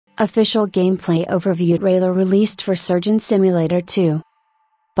Official gameplay overview trailer released for Surgeon Simulator 2.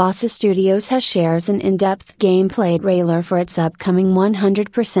 Bossa Studios has shares an in-depth gameplay trailer for its upcoming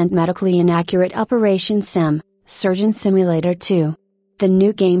 100% medically inaccurate operation sim, Surgeon Simulator 2. The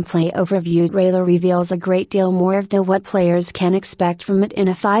new gameplay overview trailer reveals a great deal more of what players can expect from it in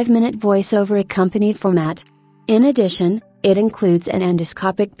a 5-minute voiceover accompanied format. In addition, it includes an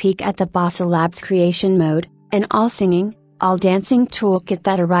endoscopic peek at the Bossa Labs creation mode, an all-singing, all-dancing toolkit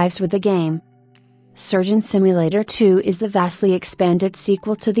that arrives with the game. Surgeon Simulator 2 is the vastly expanded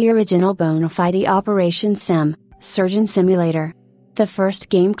sequel to the original bona fide operation sim, Surgeon Simulator. The first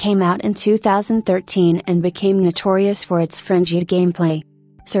game came out in 2013 and became notorious for its frenzied gameplay.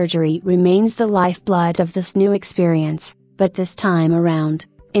 Surgery remains the lifeblood of this new experience, but this time around,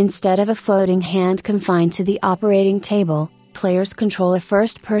 instead of a floating hand confined to the operating table, players control a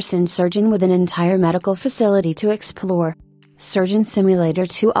first-person surgeon with an entire medical facility to explore. Surgeon Simulator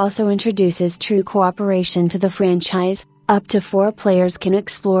 2 also introduces true cooperation to the franchise. Up to 4 players can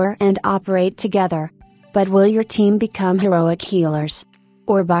explore and operate together. But will your team become heroic healers?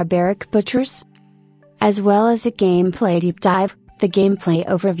 Or barbaric butchers? As well as a gameplay deep dive, the gameplay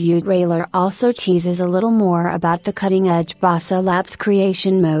overview trailer also teases a little more about the cutting-edge Bossa Labs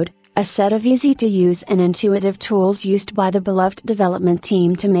creation mode, a set of easy-to-use and intuitive tools used by the beloved development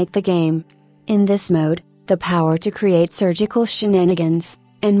team to make the game. In this mode, the power to create surgical shenanigans,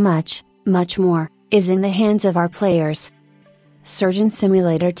 and much, much more, is in the hands of our players. Surgeon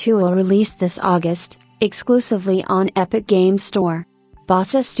Simulator 2 will release this August, exclusively on Epic Games Store.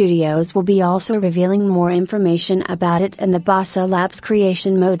 Bossa Studios will be also revealing more information about it and the Bossa Labs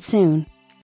creation mode soon.